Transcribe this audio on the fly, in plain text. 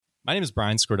My name is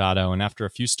Brian Scordato, and after a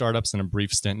few startups and a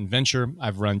brief stint in venture,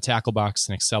 I've run Tacklebox,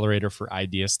 an accelerator for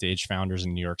idea stage founders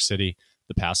in New York City,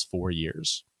 the past 4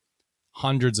 years.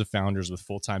 Hundreds of founders with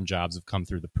full-time jobs have come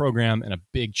through the program, and a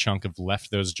big chunk have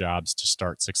left those jobs to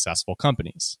start successful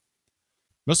companies.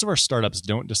 Most of our startups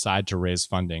don't decide to raise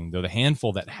funding, though the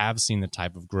handful that have seen the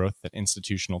type of growth that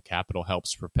institutional capital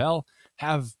helps propel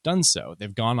have done so.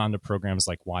 They've gone on to programs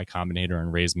like Y Combinator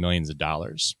and raised millions of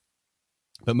dollars.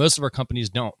 But most of our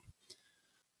companies don't.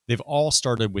 They've all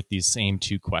started with these same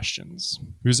two questions.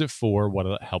 Who's it for? What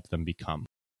will it help them become?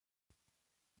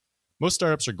 Most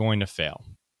startups are going to fail,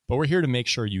 but we're here to make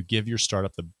sure you give your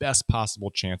startup the best possible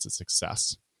chance at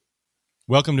success.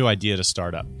 Welcome to Idea to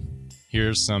Startup.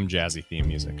 Here's some jazzy theme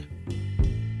music.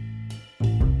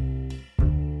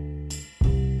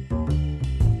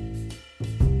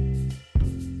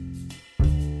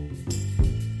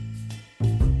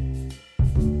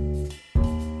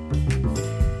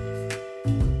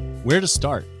 Where to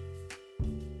start?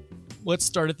 Let's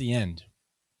start at the end.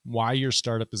 Why your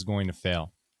startup is going to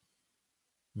fail.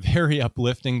 Very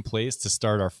uplifting place to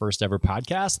start our first ever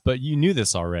podcast, but you knew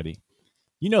this already.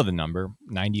 You know the number,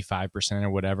 95%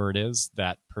 or whatever it is,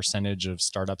 that percentage of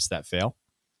startups that fail.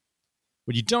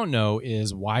 What you don't know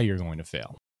is why you're going to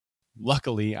fail.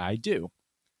 Luckily, I do.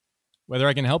 Whether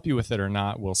I can help you with it or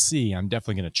not, we'll see. I'm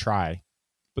definitely going to try.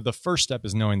 But the first step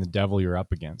is knowing the devil you're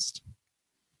up against.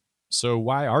 So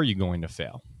why are you going to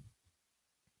fail?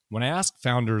 When I ask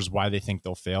founders why they think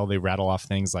they'll fail, they rattle off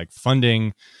things like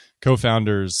funding,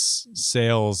 co-founders,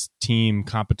 sales, team,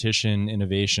 competition,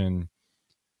 innovation.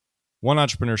 One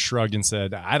entrepreneur shrugged and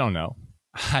said, I don't know.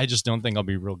 I just don't think I'll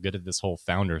be real good at this whole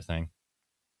founder thing.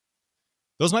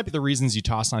 Those might be the reasons you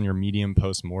toss on your Medium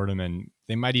post-mortem, and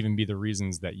they might even be the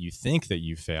reasons that you think that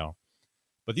you fail.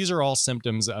 But these are all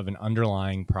symptoms of an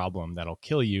underlying problem that'll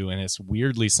kill you, and it's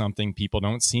weirdly something people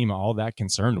don't seem all that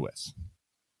concerned with.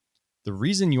 The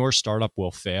reason your startup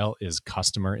will fail is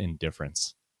customer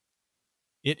indifference.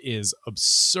 It is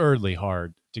absurdly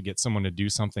hard to get someone to do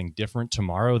something different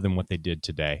tomorrow than what they did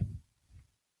today.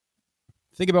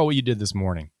 Think about what you did this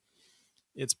morning.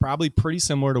 It's probably pretty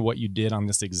similar to what you did on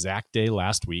this exact day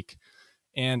last week,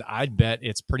 and I'd bet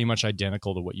it's pretty much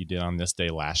identical to what you did on this day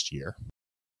last year.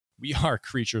 We are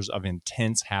creatures of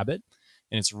intense habit,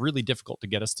 and it's really difficult to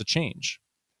get us to change.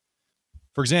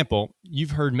 For example,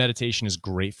 you've heard meditation is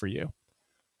great for you.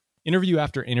 Interview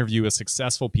after interview with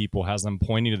successful people has them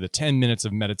pointing to the 10 minutes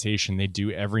of meditation they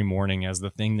do every morning as the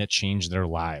thing that changed their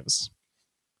lives.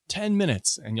 10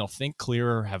 minutes, and you'll think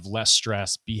clearer, have less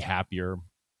stress, be happier.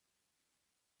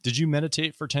 Did you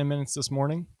meditate for 10 minutes this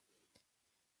morning?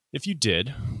 If you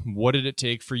did, what did it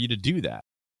take for you to do that?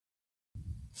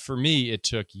 For me, it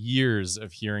took years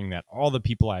of hearing that all the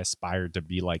people I aspired to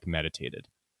be like meditated.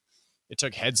 It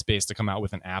took Headspace to come out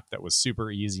with an app that was super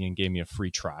easy and gave me a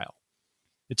free trial.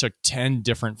 It took 10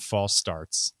 different false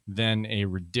starts, then a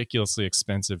ridiculously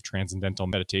expensive transcendental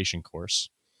meditation course.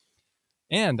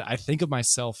 And I think of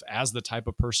myself as the type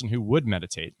of person who would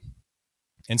meditate.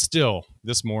 And still,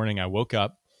 this morning I woke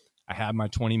up, I had my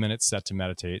 20 minutes set to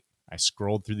meditate, I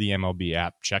scrolled through the MLB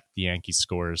app, checked the Yankees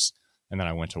scores, and then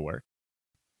I went to work.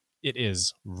 It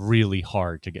is really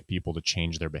hard to get people to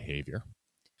change their behavior.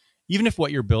 Even if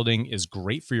what you're building is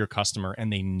great for your customer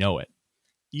and they know it,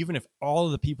 even if all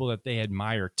of the people that they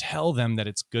admire tell them that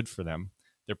it's good for them,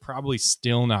 they're probably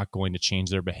still not going to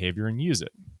change their behavior and use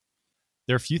it.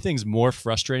 There are few things more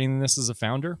frustrating than this as a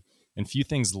founder, and few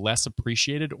things less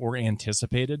appreciated or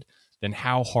anticipated than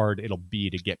how hard it'll be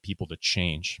to get people to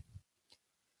change.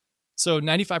 So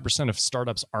 95% of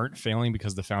startups aren't failing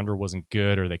because the founder wasn't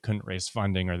good or they couldn't raise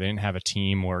funding or they didn't have a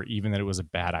team or even that it was a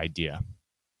bad idea.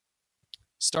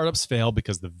 Startups fail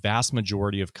because the vast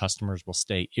majority of customers will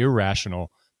stay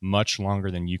irrational much longer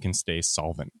than you can stay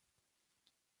solvent.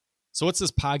 So what's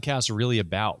this podcast really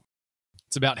about?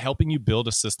 It's about helping you build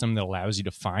a system that allows you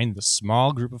to find the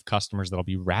small group of customers that'll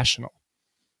be rational,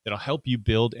 that'll help you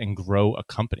build and grow a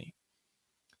company.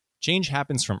 Change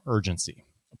happens from urgency,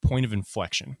 a point of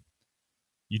inflection.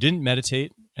 You didn't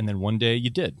meditate, and then one day you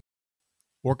did.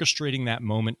 Orchestrating that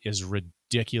moment is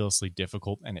ridiculously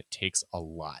difficult, and it takes a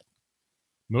lot.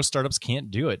 Most startups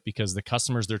can't do it because the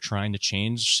customers they're trying to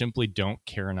change simply don't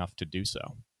care enough to do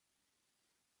so.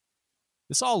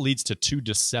 This all leads to two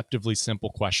deceptively simple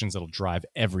questions that'll drive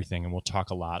everything, and we'll talk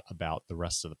a lot about the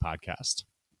rest of the podcast.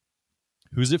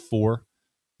 Who's it for?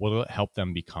 What will it help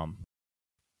them become?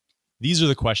 These are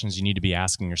the questions you need to be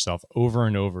asking yourself over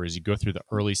and over as you go through the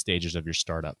early stages of your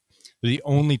startup. They're the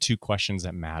only two questions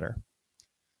that matter.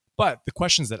 But the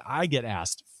questions that I get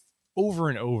asked over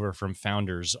and over from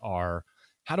founders are,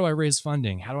 How do I raise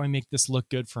funding? How do I make this look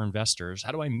good for investors?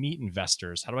 How do I meet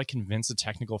investors? How do I convince a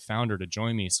technical founder to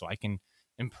join me so I can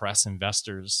impress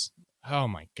investors? Oh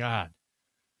my God.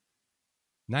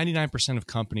 99% of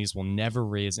companies will never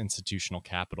raise institutional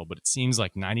capital, but it seems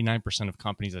like 99% of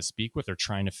companies I speak with are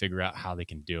trying to figure out how they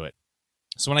can do it.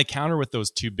 So when I counter with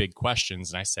those two big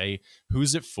questions and I say,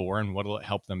 who's it for and what will it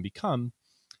help them become?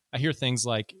 I hear things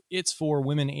like, it's for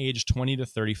women aged 20 to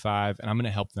 35, and I'm going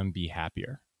to help them be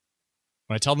happier.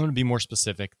 When I tell them to be more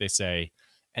specific, they say,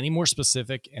 any more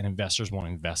specific and investors won't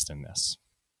invest in this.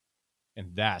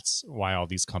 And that's why all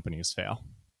these companies fail.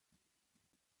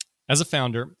 As a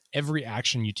founder, every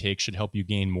action you take should help you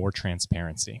gain more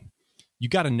transparency. You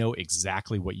got to know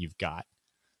exactly what you've got.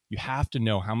 You have to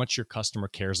know how much your customer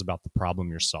cares about the problem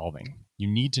you're solving. You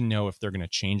need to know if they're going to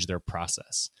change their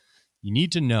process. You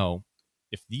need to know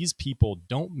if these people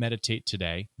don't meditate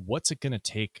today, what's it going to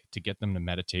take to get them to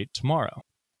meditate tomorrow?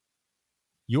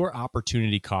 Your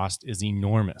opportunity cost is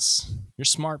enormous. You're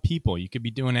smart people. You could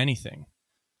be doing anything.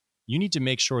 You need to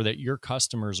make sure that your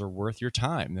customers are worth your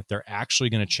time, that they're actually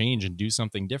going to change and do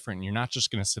something different. And you're not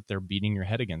just going to sit there beating your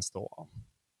head against the wall.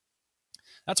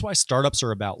 That's why startups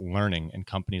are about learning and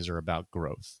companies are about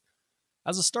growth.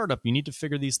 As a startup, you need to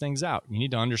figure these things out. You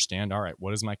need to understand, all right,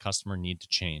 what does my customer need to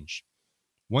change?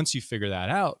 Once you figure that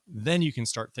out, then you can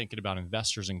start thinking about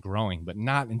investors and growing, but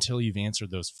not until you've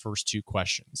answered those first two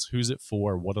questions. Who's it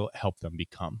for? What will it help them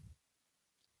become?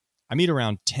 I meet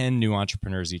around 10 new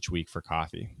entrepreneurs each week for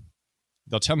coffee.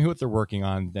 They'll tell me what they're working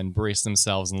on, then brace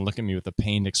themselves and look at me with a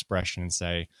pained expression and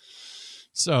say,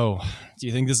 so, do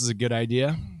you think this is a good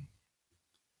idea?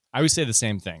 I always say the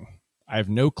same thing. I have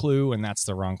no clue, and that's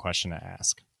the wrong question to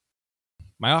ask.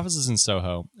 My office is in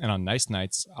Soho, and on nice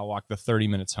nights, I'll walk the 30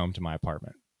 minutes home to my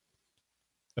apartment.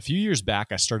 A few years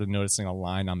back, I started noticing a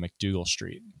line on McDougal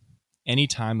Street. Any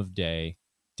time of day,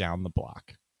 down the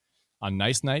block. On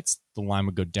nice nights, the line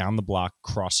would go down the block,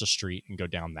 cross the street, and go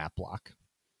down that block.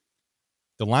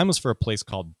 The line was for a place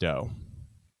called Dough.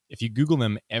 If you Google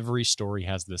them, every story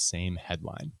has the same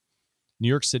headline. New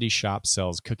York City shop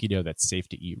sells cookie dough that's safe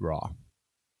to eat raw.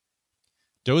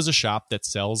 Dough is a shop that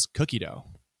sells cookie dough,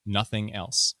 nothing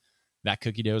else. That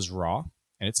cookie dough is raw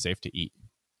and it's safe to eat.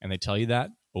 And they tell you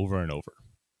that over and over.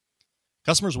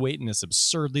 Customers wait in this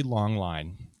absurdly long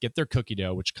line, get their cookie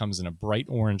dough, which comes in a bright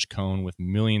orange cone with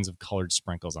millions of colored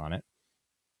sprinkles on it.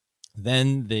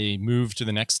 Then they move to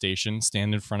the next station,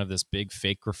 stand in front of this big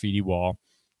fake graffiti wall,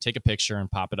 take a picture, and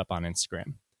pop it up on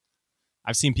Instagram.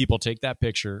 I've seen people take that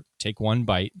picture, take one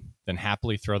bite, then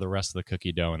happily throw the rest of the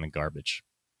cookie dough in the garbage.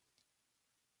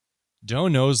 Dough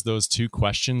knows those two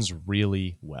questions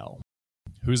really well.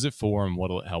 Who's it for and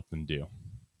what will it help them do?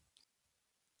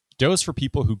 Dough is for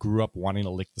people who grew up wanting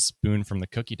to lick the spoon from the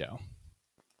cookie dough.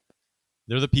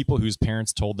 They're the people whose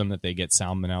parents told them that they get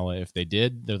salmonella if they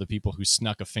did. They're the people who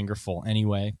snuck a fingerful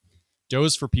anyway. Dough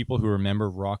is for people who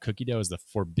remember raw cookie dough as the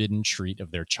forbidden treat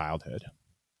of their childhood.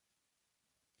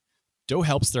 Dough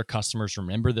helps their customers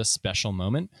remember this special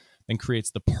moment and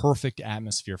creates the perfect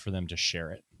atmosphere for them to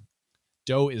share it.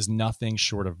 Dough is nothing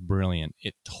short of brilliant.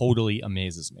 It totally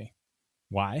amazes me.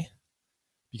 Why?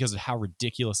 Because of how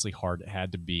ridiculously hard it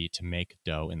had to be to make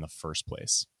dough in the first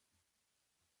place.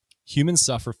 Humans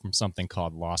suffer from something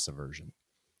called loss aversion.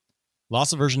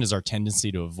 Loss aversion is our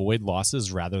tendency to avoid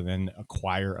losses rather than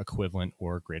acquire equivalent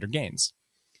or greater gains.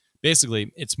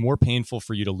 Basically, it's more painful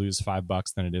for you to lose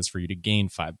 $5 than it is for you to gain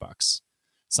 $5.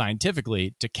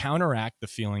 Scientifically, to counteract the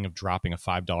feeling of dropping a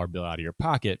 $5 bill out of your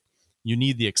pocket, you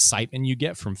need the excitement you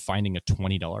get from finding a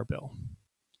 $20 bill.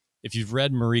 If you've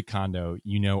read Marie Kondo,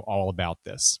 you know all about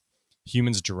this.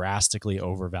 Humans drastically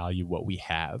overvalue what we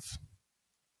have.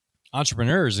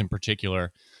 Entrepreneurs, in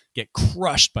particular, get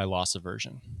crushed by loss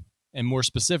aversion. And more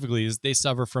specifically, they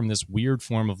suffer from this weird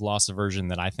form of loss aversion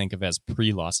that I think of as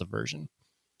pre-loss aversion.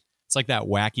 It's like that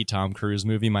wacky Tom Cruise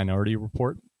movie, Minority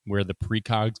Report, where the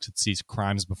precogs could see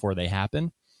crimes before they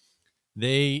happen.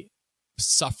 They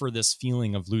suffer this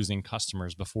feeling of losing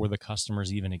customers before the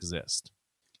customers even exist.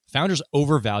 Founders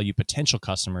overvalue potential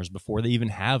customers before they even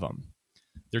have them.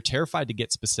 They're terrified to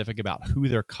get specific about who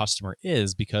their customer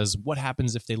is because what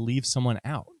happens if they leave someone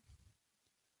out?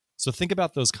 So think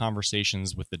about those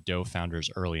conversations with the Dough founders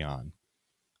early on.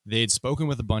 They had spoken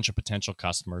with a bunch of potential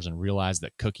customers and realized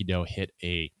that cookie dough hit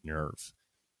a nerve.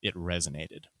 It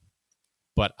resonated.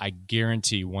 But I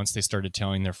guarantee once they started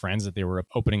telling their friends that they were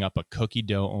opening up a cookie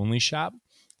dough only shop,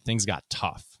 things got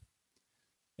tough.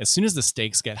 As soon as the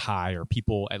stakes get high, or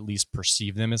people at least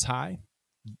perceive them as high,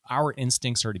 our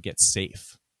instincts are to get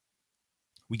safe.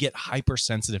 We get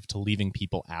hypersensitive to leaving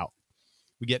people out.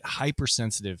 We get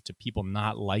hypersensitive to people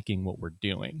not liking what we're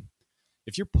doing.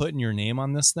 If you're putting your name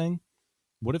on this thing,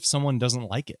 what if someone doesn't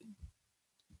like it?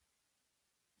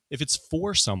 If it's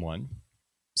for someone,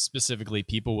 specifically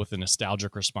people with a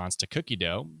nostalgic response to cookie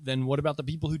dough, then what about the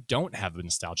people who don't have a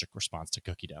nostalgic response to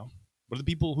cookie dough? What are the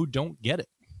people who don't get it?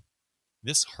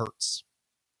 This hurts.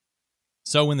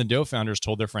 So when the dough founders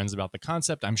told their friends about the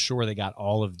concept, I'm sure they got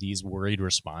all of these worried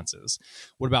responses.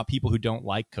 What about people who don't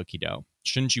like cookie dough?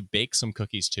 Shouldn't you bake some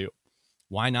cookies too?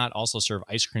 Why not also serve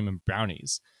ice cream and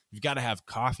brownies? You've got to have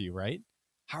coffee, right?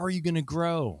 How are you going to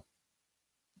grow?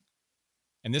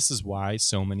 And this is why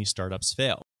so many startups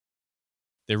fail.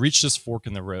 They reach this fork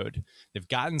in the road. They've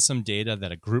gotten some data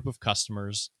that a group of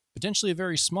customers, potentially a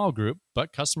very small group,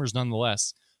 but customers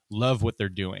nonetheless, love what they're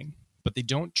doing, but they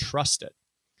don't trust it.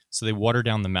 So they water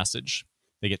down the message.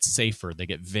 They get safer, they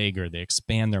get vaguer, they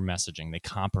expand their messaging, they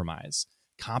compromise.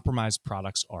 Compromised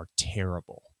products are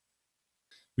terrible.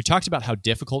 We talked about how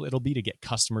difficult it'll be to get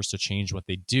customers to change what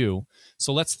they do.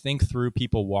 So let's think through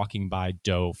people walking by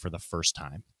dough for the first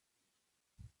time.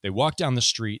 They walk down the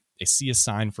street, they see a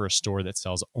sign for a store that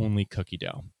sells only cookie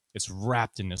dough. It's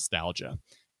wrapped in nostalgia.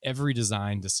 Every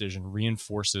design decision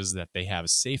reinforces that they have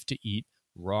safe to eat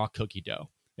raw cookie dough.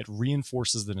 It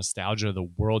reinforces the nostalgia of the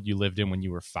world you lived in when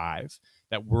you were 5,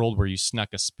 that world where you snuck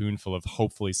a spoonful of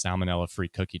hopefully salmonella-free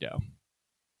cookie dough.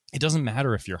 It doesn't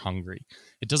matter if you're hungry.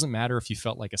 It doesn't matter if you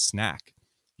felt like a snack.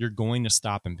 You're going to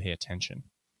stop and pay attention.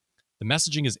 The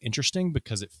messaging is interesting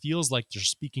because it feels like they're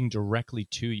speaking directly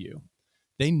to you.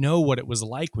 They know what it was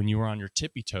like when you were on your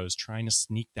tippy toes trying to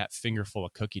sneak that fingerful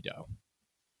of cookie dough.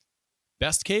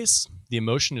 Best case, the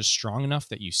emotion is strong enough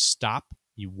that you stop,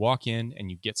 you walk in,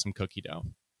 and you get some cookie dough.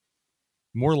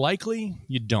 More likely,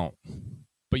 you don't,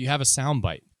 but you have a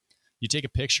soundbite. You take a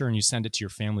picture and you send it to your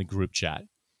family group chat.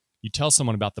 You tell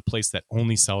someone about the place that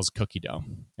only sells cookie dough,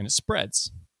 and it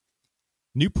spreads.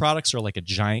 New products are like a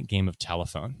giant game of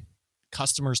telephone.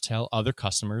 Customers tell other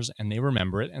customers, and they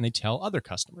remember it, and they tell other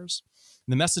customers.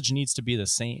 The message needs to be the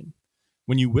same.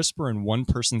 When you whisper in one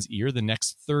person's ear, the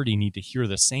next 30 need to hear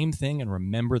the same thing and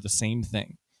remember the same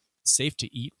thing. Safe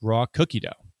to eat raw cookie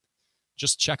dough.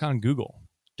 Just check on Google.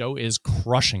 Dough is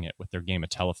crushing it with their game of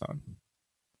telephone.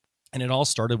 And it all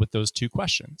started with those 2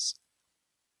 questions.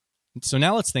 So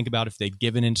now let's think about if they'd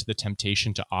given into the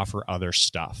temptation to offer other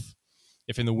stuff.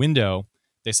 If in the window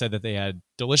they said that they had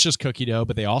delicious cookie dough,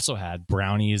 but they also had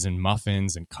brownies and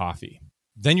muffins and coffee,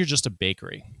 then you're just a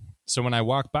bakery. So when I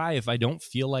walk by, if I don't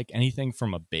feel like anything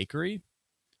from a bakery,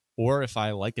 or if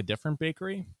I like a different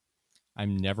bakery,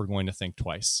 I'm never going to think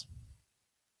twice.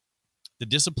 The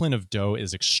discipline of dough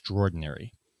is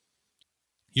extraordinary.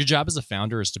 Your job as a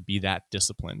founder is to be that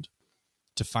disciplined,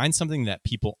 to find something that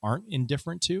people aren't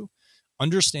indifferent to,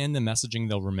 understand the messaging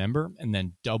they'll remember, and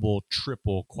then double,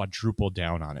 triple, quadruple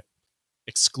down on it.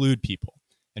 Exclude people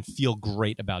and feel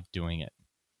great about doing it.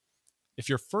 If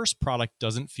your first product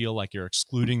doesn't feel like you're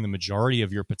excluding the majority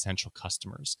of your potential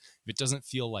customers, if it doesn't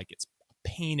feel like it's a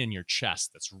pain in your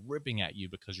chest that's ripping at you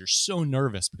because you're so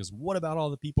nervous, because what about all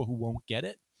the people who won't get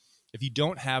it? If you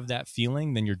don't have that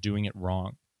feeling, then you're doing it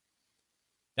wrong.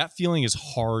 That feeling is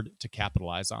hard to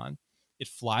capitalize on. It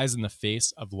flies in the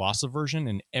face of loss aversion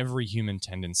and every human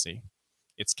tendency.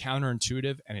 It's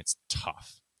counterintuitive and it's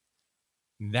tough.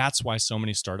 That's why so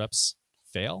many startups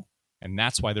fail, and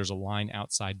that's why there's a line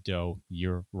outside dough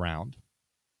year-round.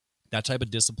 That type of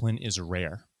discipline is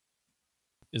rare.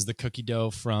 Is the cookie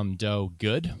dough from dough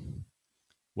good?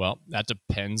 Well, that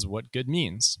depends what good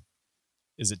means.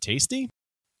 Is it tasty?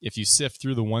 If you sift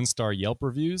through the 1-star Yelp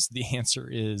reviews, the answer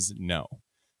is no.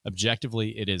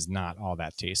 Objectively, it is not all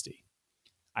that tasty.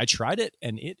 I tried it,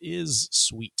 and it is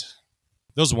sweet.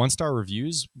 Those 1-star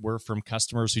reviews were from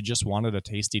customers who just wanted a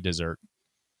tasty dessert.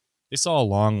 They saw a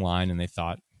long line, and they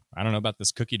thought, I don't know about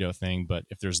this cookie dough thing, but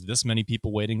if there's this many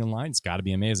people waiting in line, it's got to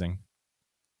be amazing.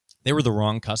 They were the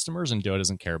wrong customers, and dough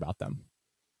doesn't care about them.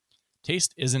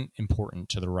 Taste isn't important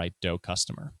to the right dough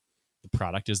customer. The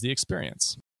product is the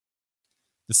experience.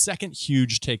 The second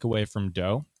huge takeaway from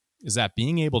dough is that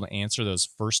being able to answer those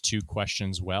first 2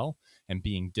 questions well and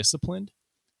being disciplined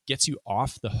gets you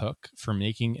off the hook for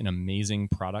making an amazing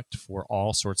product for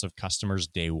all sorts of customers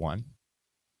day one.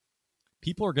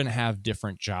 People are going to have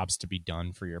different jobs to be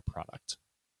done for your product.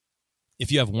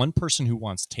 If you have one person who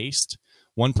wants taste,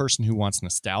 one person who wants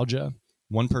nostalgia,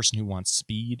 one person who wants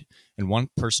speed, and one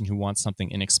person who wants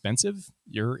something inexpensive,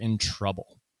 you're in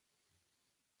trouble.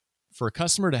 For a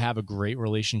customer to have a great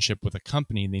relationship with a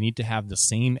company, they need to have the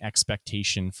same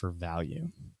expectation for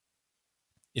value.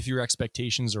 If your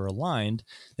expectations are aligned,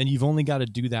 then you've only got to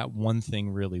do that one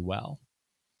thing really well.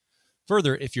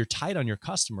 Further, if you're tight on your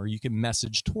customer, you can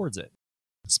message towards it.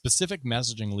 Specific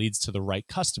messaging leads to the right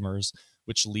customers,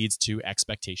 which leads to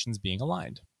expectations being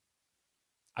aligned.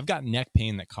 I've got neck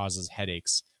pain that causes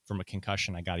headaches from a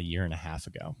concussion I got a year and a half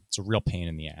ago. It's a real pain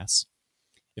in the ass.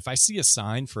 If I see a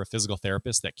sign for a physical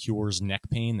therapist that cures neck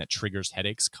pain that triggers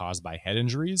headaches caused by head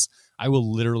injuries, I will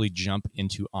literally jump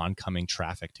into oncoming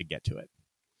traffic to get to it.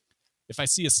 If I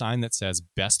see a sign that says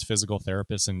best physical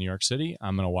therapist in New York City,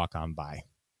 I'm going to walk on by.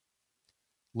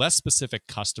 Less specific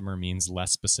customer means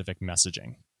less specific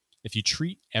messaging. If you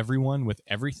treat everyone with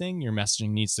everything, your messaging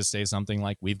needs to say something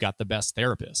like, we've got the best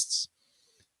therapists.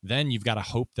 Then you've got to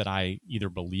hope that I either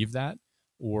believe that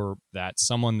or that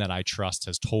someone that I trust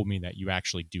has told me that you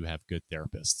actually do have good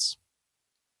therapists.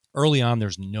 Early on,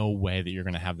 there's no way that you're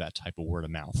going to have that type of word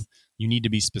of mouth. You need to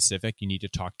be specific. You need to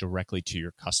talk directly to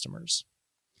your customers.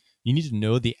 You need to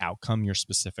know the outcome your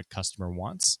specific customer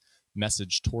wants,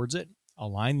 message towards it,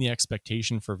 align the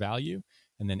expectation for value,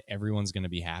 and then everyone's going to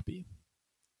be happy.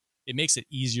 It makes it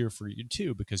easier for you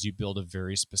too because you build a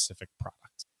very specific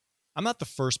product. I'm not the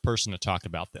first person to talk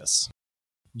about this.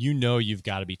 You know you've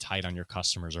got to be tight on your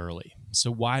customers early.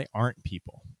 So why aren't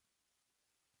people?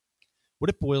 What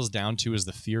it boils down to is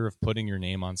the fear of putting your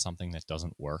name on something that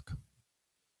doesn't work.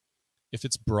 If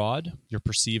it's broad, your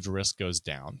perceived risk goes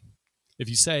down. If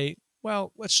you say,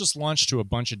 well, let's just launch to a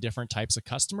bunch of different types of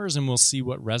customers and we'll see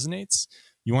what resonates,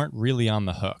 you aren't really on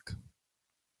the hook.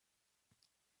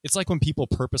 It's like when people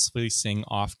purposefully sing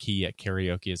off key at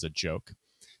karaoke as a joke.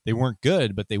 They weren't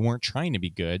good, but they weren't trying to be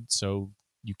good, so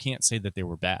you can't say that they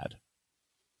were bad.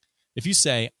 If you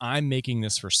say, I'm making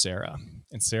this for Sarah,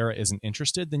 and Sarah isn't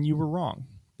interested, then you were wrong.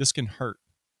 This can hurt.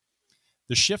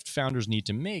 The shift founders need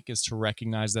to make is to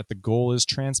recognize that the goal is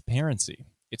transparency.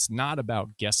 It's not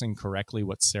about guessing correctly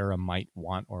what Sarah might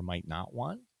want or might not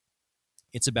want.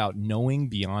 It's about knowing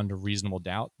beyond a reasonable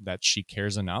doubt that she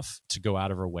cares enough to go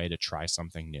out of her way to try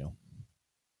something new.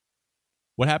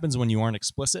 What happens when you aren't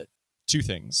explicit? Two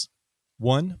things.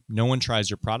 One, no one tries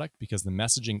your product because the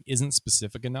messaging isn't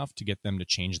specific enough to get them to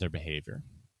change their behavior.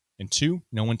 And two,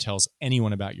 no one tells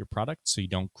anyone about your product so you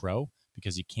don't grow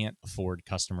because you can't afford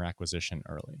customer acquisition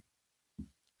early.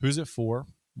 Who's it for?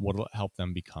 What will it help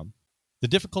them become? The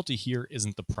difficulty here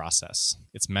isn't the process.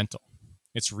 It's mental.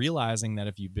 It's realizing that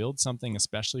if you build something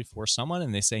especially for someone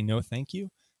and they say no thank you,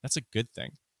 that's a good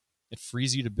thing. It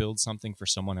frees you to build something for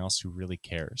someone else who really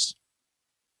cares.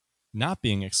 Not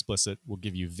being explicit will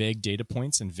give you vague data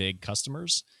points and vague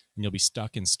customers, and you'll be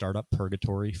stuck in startup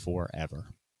purgatory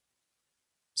forever.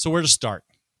 So where to start?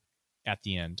 At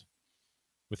the end,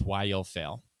 with why you'll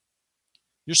fail.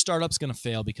 Your startup's going to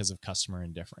fail because of customer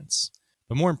indifference.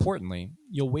 But more importantly,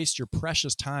 you'll waste your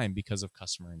precious time because of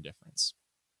customer indifference.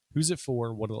 Who's it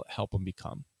for? What will it help them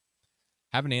become?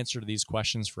 Have an answer to these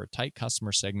questions for a tight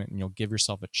customer segment, and you'll give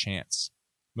yourself a chance.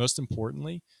 Most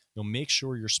importantly, you'll make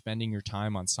sure you're spending your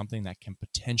time on something that can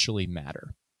potentially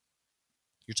matter.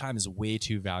 Your time is way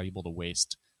too valuable to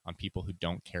waste on people who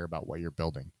don't care about what you're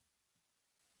building.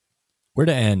 Where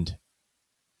to end?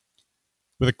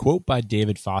 With a quote by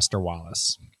David Foster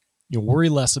Wallace. You'll worry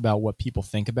less about what people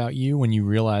think about you when you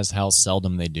realize how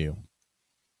seldom they do.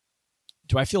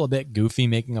 Do I feel a bit goofy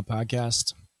making a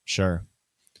podcast? Sure.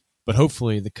 But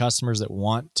hopefully the customers that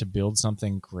want to build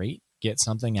something great get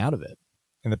something out of it.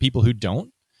 And the people who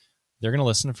don't, they're going to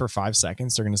listen for 5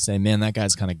 seconds. They're going to say, man, that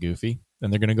guy's kind of goofy. Then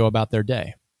they're going to go about their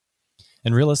day.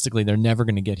 And realistically, they're never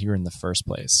going to get here in the first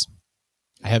place.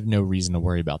 I have no reason to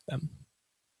worry about them.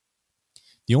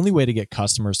 The only way to get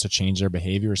customers to change their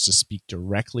behavior is to speak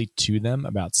directly to them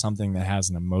about something that has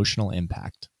an emotional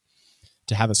impact,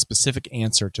 to have a specific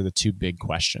answer to the two big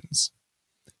questions.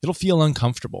 It'll feel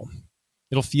uncomfortable.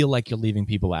 It'll feel like you're leaving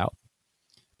people out.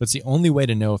 But it's the only way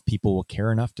to know if people will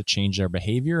care enough to change their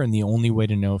behavior and the only way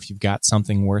to know if you've got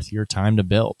something worth your time to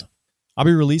build. I'll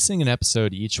be releasing an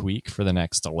episode each week for the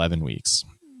next 11 weeks.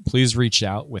 Please reach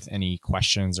out with any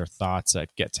questions or thoughts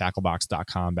at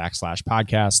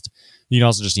gettacklebox.com/podcast. You can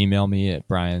also just email me at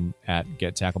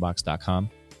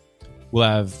brian@gettacklebox.com. We'll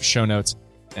have show notes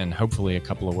and hopefully a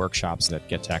couple of workshops at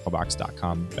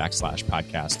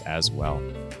gettacklebox.com/podcast as well.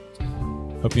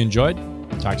 Hope you enjoyed.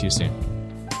 Talk to you soon.